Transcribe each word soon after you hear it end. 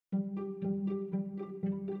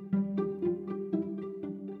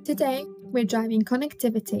Today, we're driving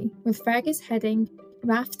connectivity with Fergus Heading,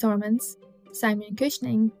 Raf Tormans, Simon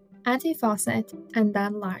Keuschnig, Andy Fawcett, and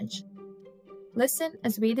Dan Large. Listen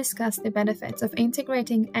as we discuss the benefits of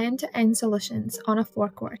integrating end-to-end solutions on a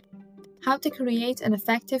forecourt, how to create an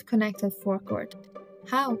effective connected forecourt,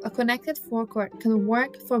 how a connected forecourt can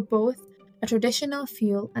work for both a traditional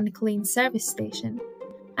fuel and clean service station,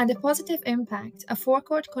 and the positive impact a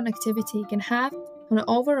forecourt connectivity can have on an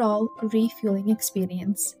overall refueling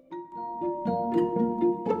experience.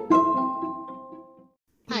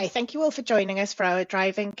 Hi, thank you all for joining us for our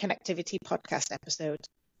Driving Connectivity podcast episode.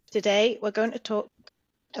 Today, we're going to talk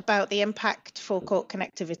about the impact forecourt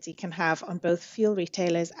connectivity can have on both fuel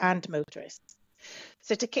retailers and motorists.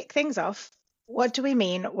 So to kick things off, what do we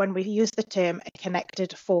mean when we use the term a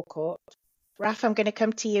connected forecourt? Raf, I'm going to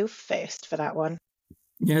come to you first for that one.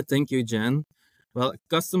 Yeah, thank you, Jen. Well,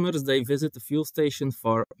 customers, they visit the fuel station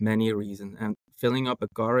for many reasons, and filling up a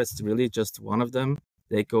car is really just one of them.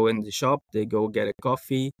 They go in the shop, they go get a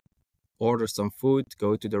coffee, order some food,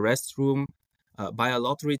 go to the restroom, buy a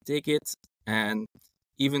lottery ticket, and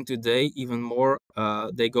even today, even more,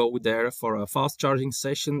 they go there for a fast charging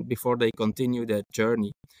session before they continue their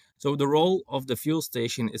journey. So the role of the fuel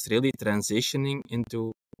station is really transitioning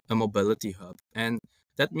into a mobility hub. And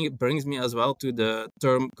that brings me as well to the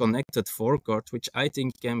term connected forecourt, which I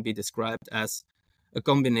think can be described as a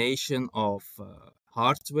combination of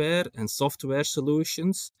hardware and software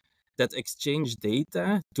solutions that exchange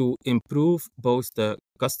data to improve both the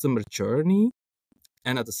customer journey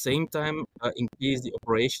and at the same time increase the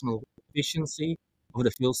operational efficiency of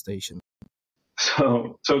the fuel station.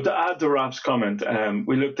 So to add to Raf's comment,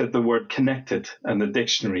 we looked at the word connected and the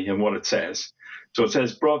dictionary and what it says. So it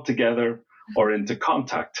says brought together or into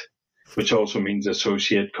contact, which also means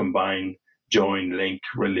associate, combine, join, link,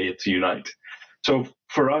 relate, unite. So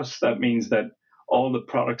for us, that means that all the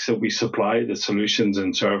products that we supply, the solutions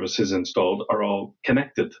and services installed are all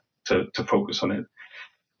connected to focus on it,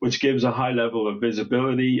 which gives a high level of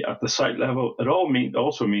visibility at the site level. It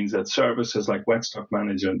also means that services like wet stock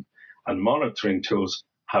management and monitoring tools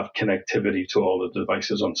have connectivity to all the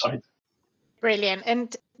devices on site. Brilliant.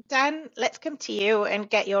 And Dan, let's come to you and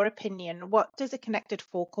get your opinion. What does a connected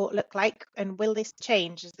forecourt look like, and will this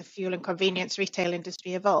change as the fuel and convenience retail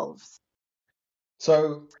industry evolves?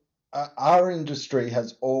 So our industry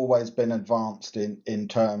has always been advanced in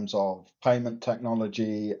terms of payment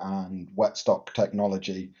technology and wet stock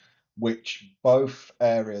technology, which both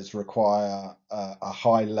areas require a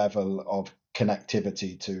high level of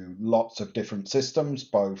connectivity to lots of different systems,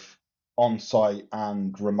 both on-site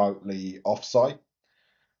and remotely off-site.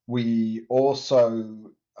 We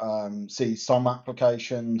also see some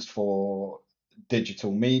applications for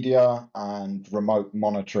digital media and remote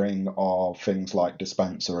monitoring of things like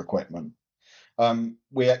dispenser equipment.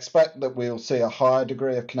 We expect that we'll see a higher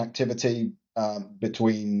degree of connectivity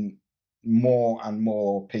between more and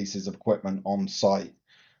more pieces of equipment on site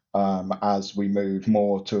as we move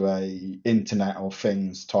more to a Internet of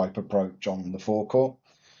Things type approach on the forecourt.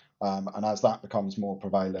 And as that becomes more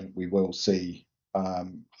prevalent, we will see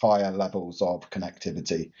higher levels of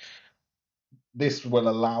connectivity. This will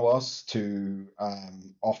allow us to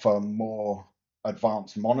offer more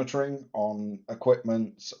advanced monitoring on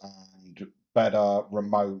equipment and better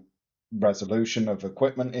remote resolution of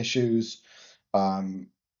equipment issues.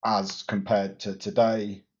 As compared to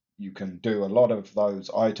today, you can do a lot of those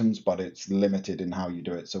items, but it's limited in how you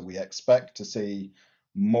do it. So we expect to see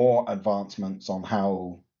more advancements on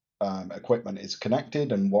how equipment is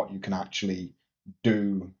connected and what you can actually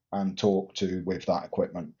do and talk to with that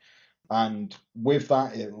equipment. And with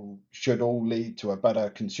that, it should all lead to a better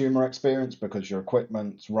consumer experience because your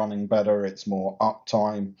equipment's running better, it's more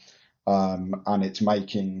uptime, and it's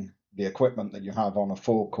making the equipment that you have on a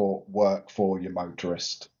forecourt work for your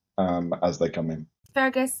motorist as they come in.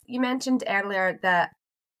 Fergus, you mentioned earlier that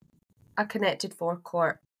a connected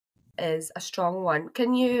forecourt is a strong one.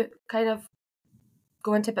 Can you kind of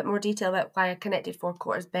go into a bit more detail about why a connected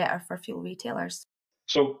forecourt is better for fuel retailers?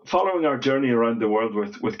 So following our journey around the world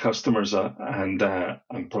with customers and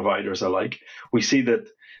providers alike, we see that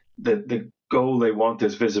the goal they want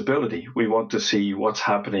is visibility. We want to see what's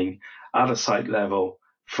happening at a site level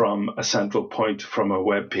from a central point, from a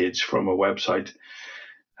web page, from a website.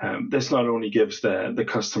 This not only gives the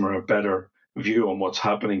customer a better view on what's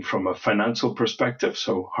happening from a financial perspective,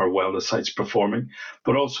 so how well the site's performing,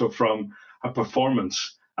 but also from a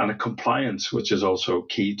performance and a compliance, which is also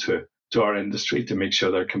key to our industry to make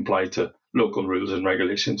sure they're compliant to local rules and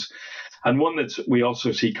regulations. And one that we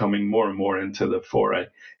also see coming more and more into the foray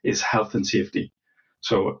is health and safety.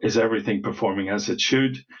 So is everything performing as it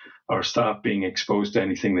should? Are staff being exposed to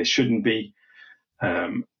anything they shouldn't be?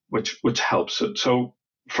 Which helps it. So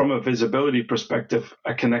from a visibility perspective,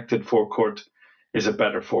 a connected forecourt is a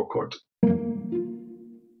better forecourt.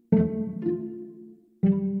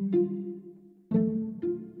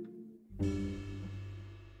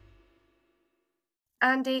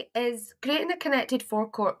 Andy, is creating a connected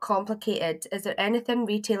forecourt complicated? Is there anything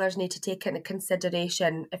retailers need to take into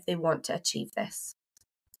consideration if they want to achieve this?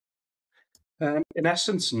 In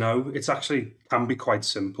essence, no. It's actually can be quite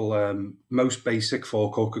simple. Most basic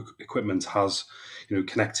forecourt equipment has,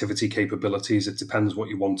 connectivity capabilities. It depends what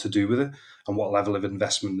you want to do with it and what level of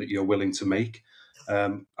investment that you're willing to make.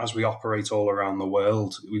 As we operate all around the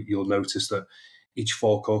world, you'll notice that each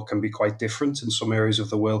forecourt can be quite different in some areas of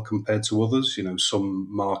the world compared to others. Some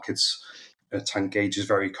markets, tank gauge is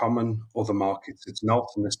very common. Other markets, it's not,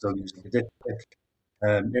 and they're still using a dipstick.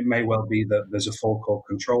 It may well be that there's a forecourt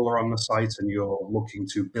controller on the site and you're looking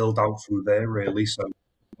to build out from there, really. So,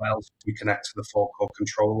 well, you connect to the forecourt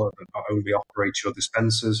controller that not only operates your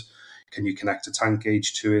dispensers, can you connect a tank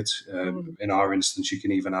gauge to it? In our instance, you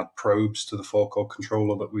can even add probes to the forecourt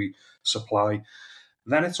controller that we supply.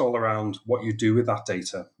 Then it's all around what you do with that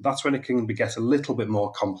data. That's when it can get a little bit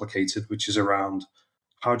more complicated, which is around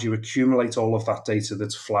how do you accumulate all of that data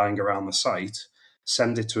that's flying around the site,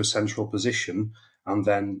 send it to a central position, and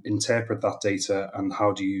then interpret that data, and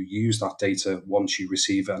how do you use that data once you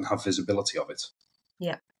receive it and have visibility of it?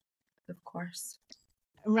 Yeah, of course.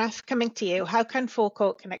 Raf, coming to you, how can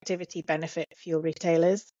forecourt connectivity benefit fuel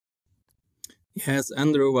retailers? Yes,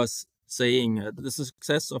 Andrew was saying the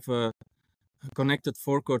success of a connected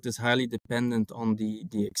forecourt is highly dependent on the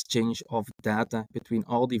exchange of data between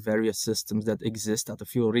all the various systems that exist at the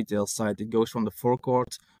fuel retail site. It goes from the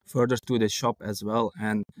forecourt further to the shop as well.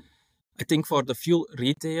 And I think for the fuel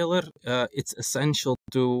retailer, it's essential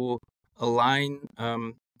to align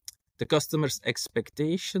the customer's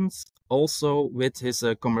expectations also with his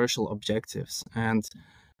commercial objectives and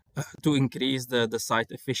to increase the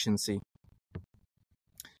site efficiency.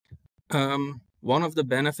 One of the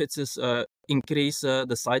benefits is increase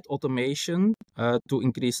the site automation to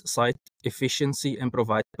increase site efficiency and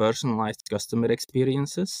provide personalized customer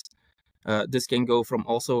experiences. This can go from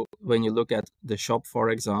also when you look at the shop, for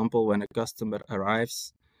example, when a customer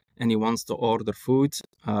arrives and he wants to order food,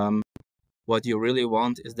 what you really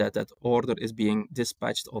want is that that order is being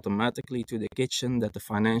dispatched automatically to the kitchen, that the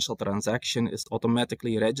financial transaction is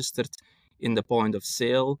automatically registered in the point of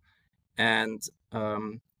sale and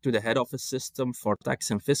to the head office system for tax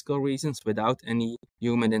and fiscal reasons without any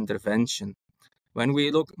human intervention. When we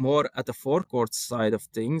look more at the forecourt side of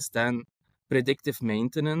things, then predictive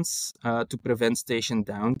maintenance to prevent station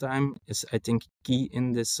downtime is, I think, key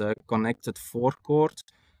in this connected forecourt,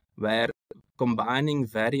 where combining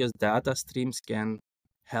various data streams can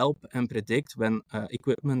help and predict when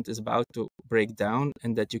equipment is about to break down,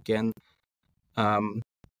 and that you can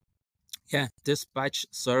dispatch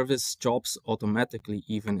service jobs automatically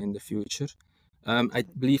even in the future. I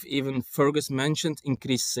believe even Fergus mentioned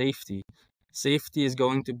increased safety. Safety is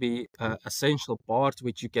going to be an essential part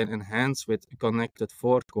which you can enhance with a connected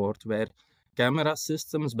forecourt, where camera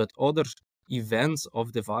systems but other events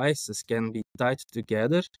of devices can be tied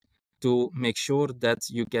together to make sure that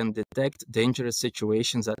you can detect dangerous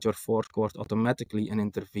situations at your forecourt automatically and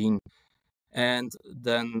intervene. And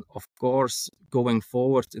then, of course, going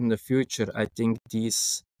forward in the future, I think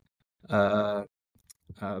these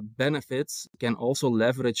benefits can also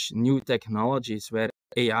leverage new technologies where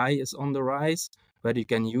AI is on the rise, where you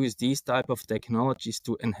can use these type of technologies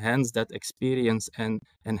to enhance that experience and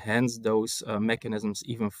enhance those mechanisms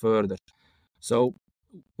even further. So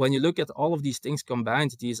when you look at all of these things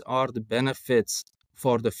combined, these are the benefits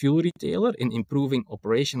for the fuel retailer in improving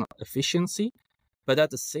operational efficiency. But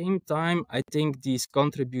at the same time, I think these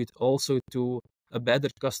contribute also to a better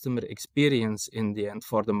customer experience in the end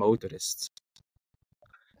for the motorists.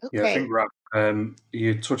 Okay. Yeah, I think, Raf,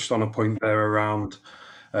 you touched on a point there around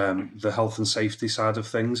the health and safety side of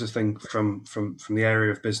things. I think from the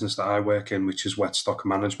area of business that I work in, which is wet stock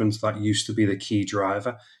management, that used to be the key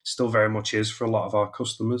driver, still very much is for a lot of our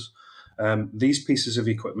customers. These pieces of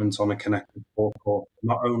equipment on a connected forecourt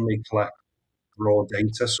not only collect raw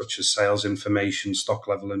data such as sales information, stock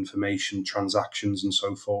level information, transactions, and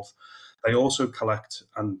so forth. They also collect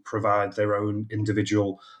and provide their own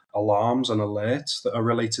individual alarms and alerts that are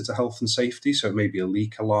related to health and safety. So it may be a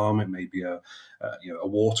leak alarm, it may be a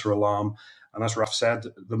water alarm. And as Raf said,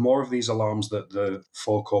 the more of these alarms that the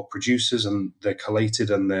forecourt produces and they're collated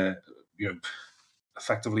and they're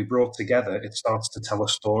effectively brought together, it starts to tell a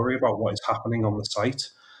story about what is happening on the site.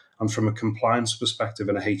 And from a compliance perspective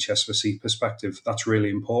and a HSVC perspective, that's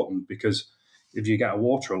really important, because if you get a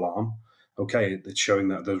water alarm, okay, it's showing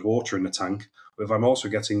that there's water in the tank. But if I'm also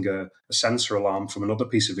getting a sensor alarm from another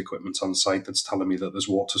piece of equipment on site that's telling me that there's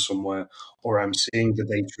water somewhere, or I'm seeing the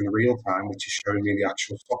data in real time, which is showing me the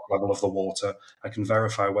actual stock level of the water, I can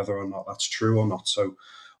verify whether or not that's true or not. So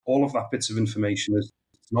all of that bits of information is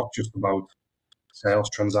not just about sales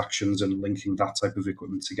transactions and linking that type of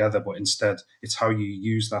equipment together, but instead it's how you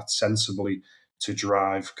use that sensibly to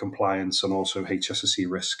drive compliance and also HSSE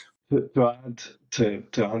risk. To add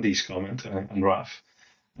to Andy's comment and Raf,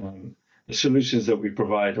 the solutions that we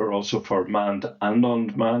provide are also for manned and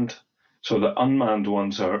unmanned. So the unmanned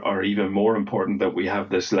ones are even more important, that we have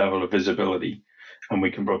this level of visibility and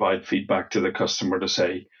we can provide feedback to the customer to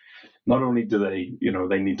say, not only do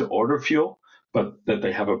they need to order fuel, but that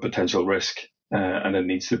they have a potential risk and it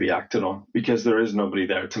needs to be acted on, because there is nobody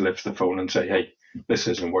there to lift the phone and say, hey, this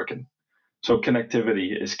isn't working. So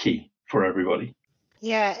connectivity is key for everybody.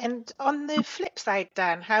 Yeah, and on the flip side,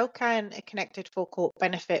 Dan, how can a connected forecourt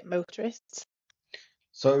benefit motorists?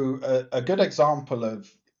 So a good example of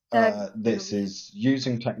this is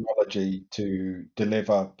using technology to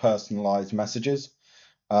deliver personalized messages.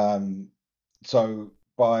 So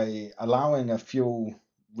by allowing a fuel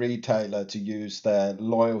retailer to use their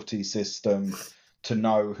loyalty system to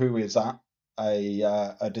know who is at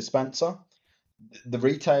a dispenser, the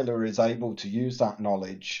retailer is able to use that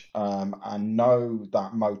knowledge and know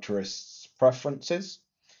that motorist's preferences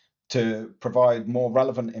to provide more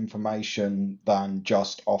relevant information than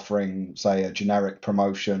just offering, say, a generic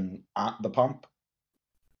promotion at the pump.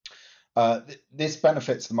 This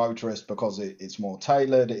benefits the motorist because it's more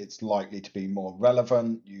tailored, it's likely to be more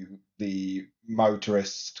relevant. The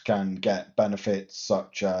motorist can get benefits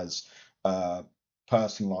such as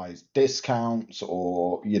personalized discounts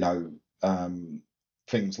or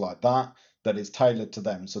things like that is tailored to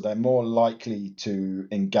them, so they're more likely to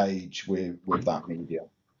engage with that media.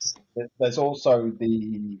 There's also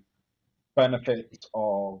the benefit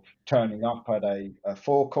of turning up at a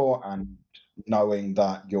forecourt and knowing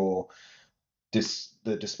that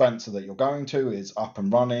the dispenser that you're going to is up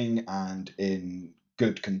and running and in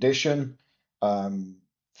good condition.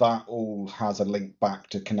 That all has a link back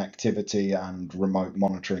to connectivity and remote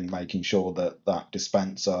monitoring, making sure that that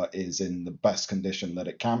dispenser is in the best condition that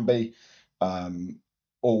it can be,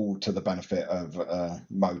 all to the benefit of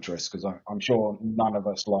motorists, because I'm sure none of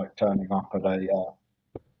us like turning up at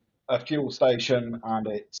a fuel station and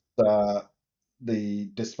it's the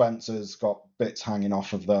dispenser's got bits hanging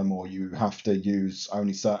off of them, or you have to use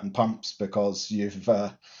only certain pumps because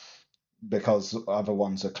because other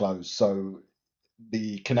ones are closed. So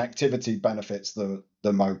the connectivity benefits the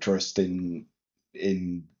motorist in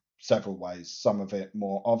several ways. Some of it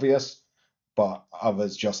more obvious, but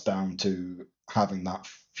others just down to having that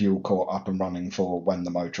fuel court up and running for when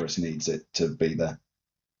the motorist needs it to be there.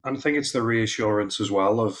 And I think it's the reassurance as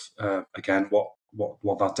well of again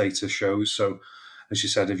what that data shows. So, as you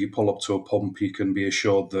said, if you pull up to a pump, you can be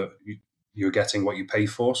assured that you're getting what you pay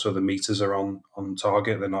for. So the meters are on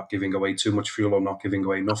target; they're not giving away too much fuel or not giving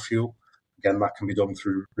away enough fuel. Again, that can be done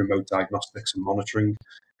through remote diagnostics and monitoring,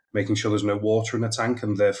 making sure there's no water in the tank,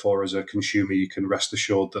 and therefore, as a consumer, you can rest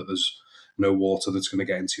assured that there's no water that's going to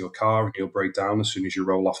get into your car and you'll break down as soon as you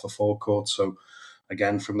roll off the forecourt. So,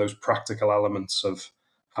 again, from those practical elements of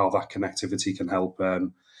how that connectivity can help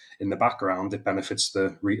in the background, it benefits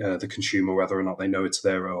the consumer, whether or not they know it's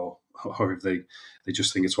there or if they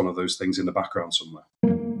just think it's one of those things in the background somewhere.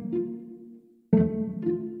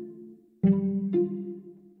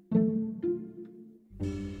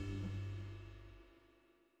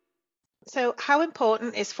 So how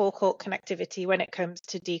important is forecourt connectivity when it comes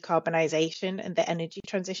to decarbonisation and the energy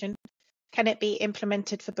transition? Can it be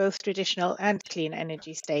implemented for both traditional and clean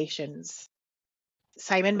energy stations?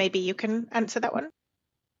 Simon, maybe you can answer that one.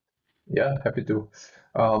 Yeah, happy to.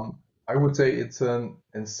 I would say it's an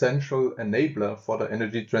essential enabler for the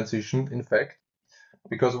energy transition, in fact,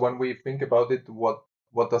 because when we think about it, what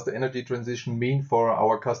does the energy transition mean for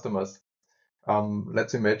our customers?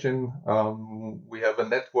 Let's imagine we have a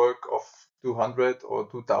network of 200 or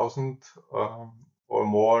 2000 or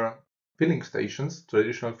more filling stations,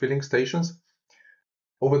 traditional filling stations.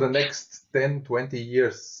 Over the next 10, 20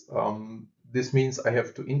 years, this means I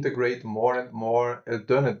have to integrate more and more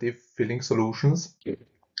alternative filling solutions.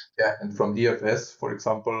 Yeah, and from DFS, for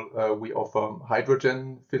example, we offer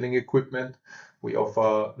hydrogen filling equipment, we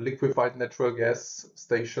offer liquefied natural gas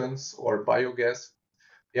stations or biogas,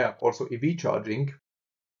 yeah, also EV charging.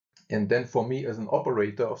 And then for me as an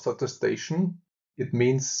operator of such a station, it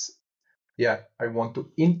means I want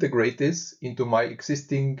to integrate this into my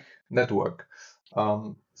existing network.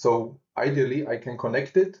 So ideally, I can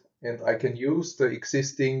connect it and I can use the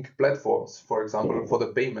existing platforms, for example, for the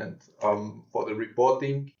payment, for the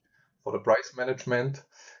reporting, for the price management.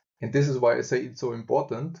 And this is why I say it's so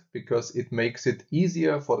important, because it makes it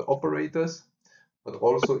easier for the operators, but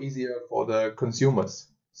also easier for the consumers.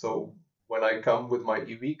 So when I come with my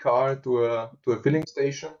EV car to a filling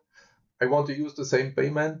station, I want to use the same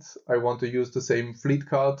payment. I want to use the same fleet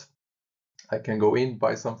card. I can go in,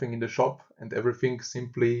 buy something in the shop, and everything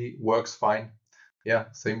simply works fine.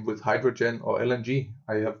 Yeah, same with hydrogen or LNG.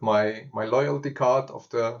 I have my loyalty card of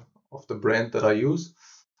the brand that I use.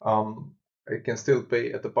 I can still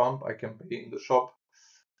pay at the pump. I can pay in the shop.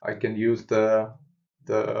 I can use the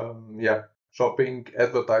shopping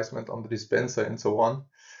advertisement on the dispenser and so on.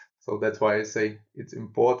 So that's why I say it's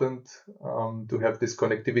important to have this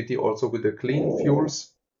connectivity also with the clean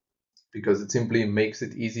fuels, because it simply makes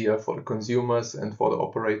it easier for the consumers and for the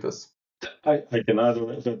operators. I can add a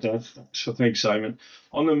little bit to that. So thanks, Simon.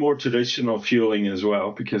 On the more traditional fueling as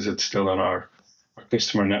well, because it's still in our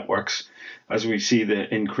customer networks, as we see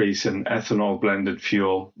the increase in ethanol blended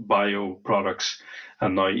fuel, bio products,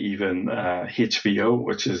 and now even HVO,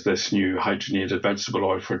 which is this new hydrogenated vegetable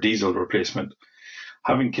oil for diesel replacement.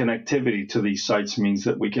 Having connectivity to these sites means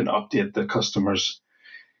that we can update the customers'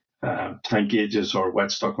 tank gauges or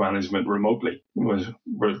wet stock management remotely.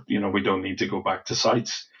 We don't need to go back to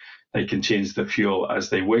sites. They can change the fuel as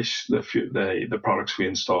they wish. The products we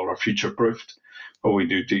install are future proofed, but we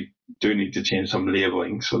do need to change some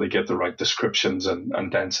labeling so they get the right descriptions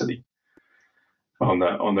and density on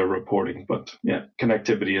their reporting. But yeah,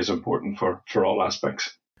 connectivity is important for all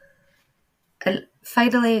aspects. And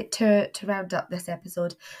finally, to round up this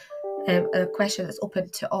episode, a question that's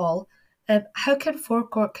open to all. How can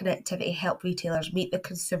forecourt connectivity help retailers meet the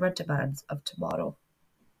consumer demands of tomorrow?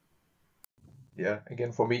 Yeah,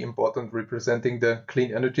 again, for me, important representing the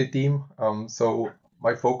clean energy team. So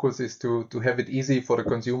my focus is to have it easy for the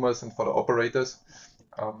consumers and for the operators,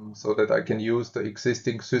 so that I can use the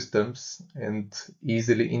existing systems and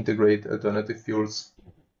easily integrate alternative fuels.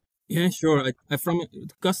 Yeah, sure. From the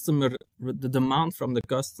customer, the demand from the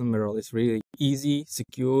customer is really easy,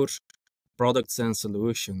 secure products and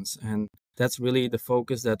solutions. And that's really the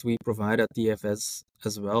focus that we provide at DFS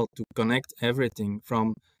as well, to connect everything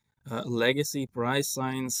from legacy price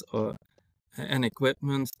signs and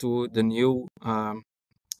equipment to the new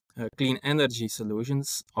clean energy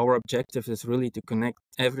solutions. Our objective is really to connect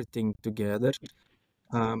everything together,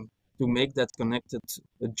 to make that connected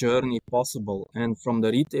journey possible. And from the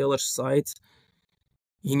retailer side,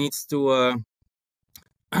 he needs to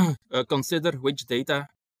consider which data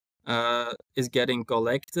is getting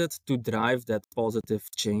collected to drive that positive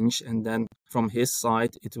change. And then from his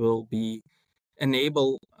side, it will be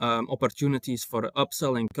enable opportunities for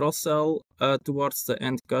upsell and cross-sell towards the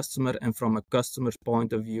end customer. And from a customer's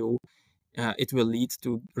point of view, it will lead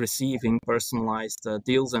to receiving personalized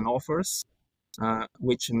deals and offers,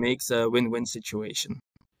 which makes a win-win situation.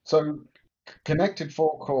 So connected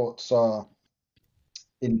forecourts are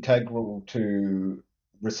integral to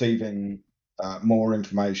receiving more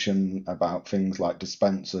information about things like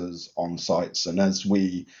dispensers on sites. And as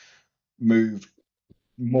we move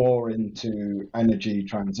more into energy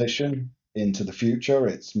transition into the future,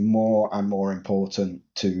 it's more and more important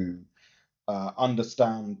to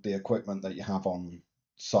understand the equipment that you have on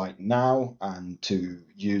site now and to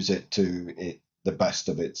use it to the best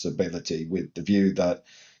of its ability, with the view that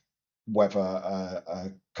whether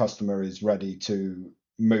a customer is ready to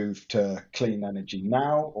move to clean energy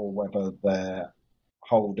now or whether they're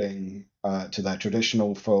holding to their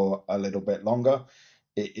traditional for a little bit longer,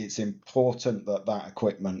 it's important that that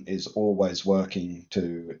equipment is always working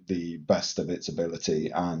to the best of its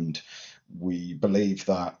ability. And we believe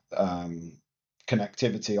that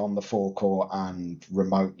connectivity on the forecourt and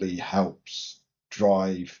remotely helps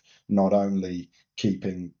drive not only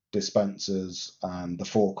keeping dispensers and the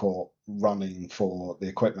forecourt running for the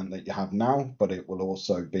equipment that you have now, but it will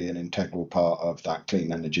also be an integral part of that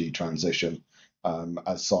clean energy transition.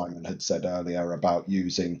 As Simon had said earlier about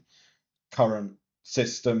using current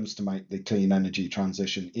systems to make the clean energy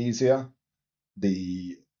transition easier,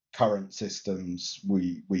 the current systems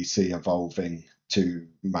we see evolving to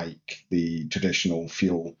make the traditional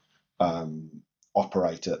fuel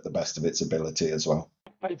operate at the best of its ability as well.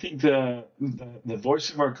 I think the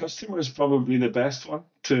voice of our customer is probably the best one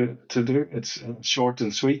to do. It's short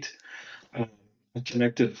and sweet. A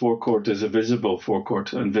connected forecourt is a visible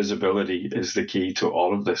forecourt, and visibility is the key to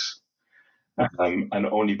all of this. And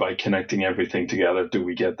only by connecting everything together do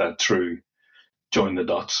we get that true join the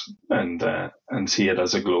dots and see it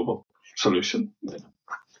as a global solution.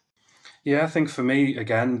 Yeah, I think for me,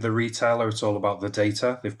 again, the retailer, it's all about the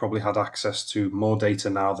data. They've probably had access to more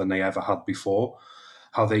data now than they ever had before.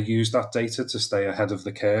 How they use that data to stay ahead of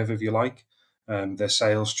the curve, if you like. Their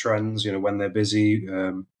sales trends, when they're busy,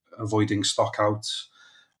 avoiding stock outs.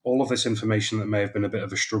 All of this information that may have been a bit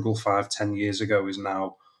of a struggle 5-10 years ago is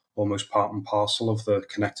now almost part and parcel of the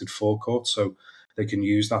connected forecourt. So they can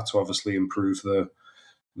use that to obviously improve the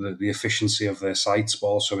efficiency of their sites, but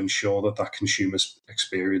also ensure that consumer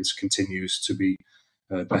experience continues to be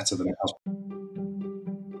better than it has.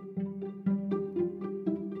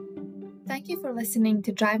 Thank you for listening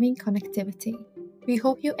to Driving Connectivity. We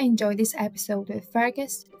hope you enjoyed this episode with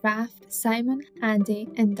Fergus, Raf, Simon, Andy,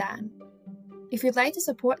 and Dan. If you'd like to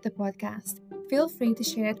support the podcast, feel free to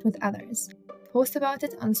share it with others, post about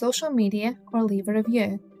it on social media, or leave a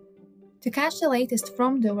review. To catch the latest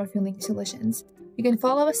from Dover Fueling Solutions, you can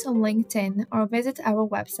follow us on LinkedIn or visit our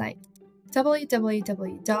website,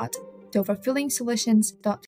 www.doverfuelingsolutions.com.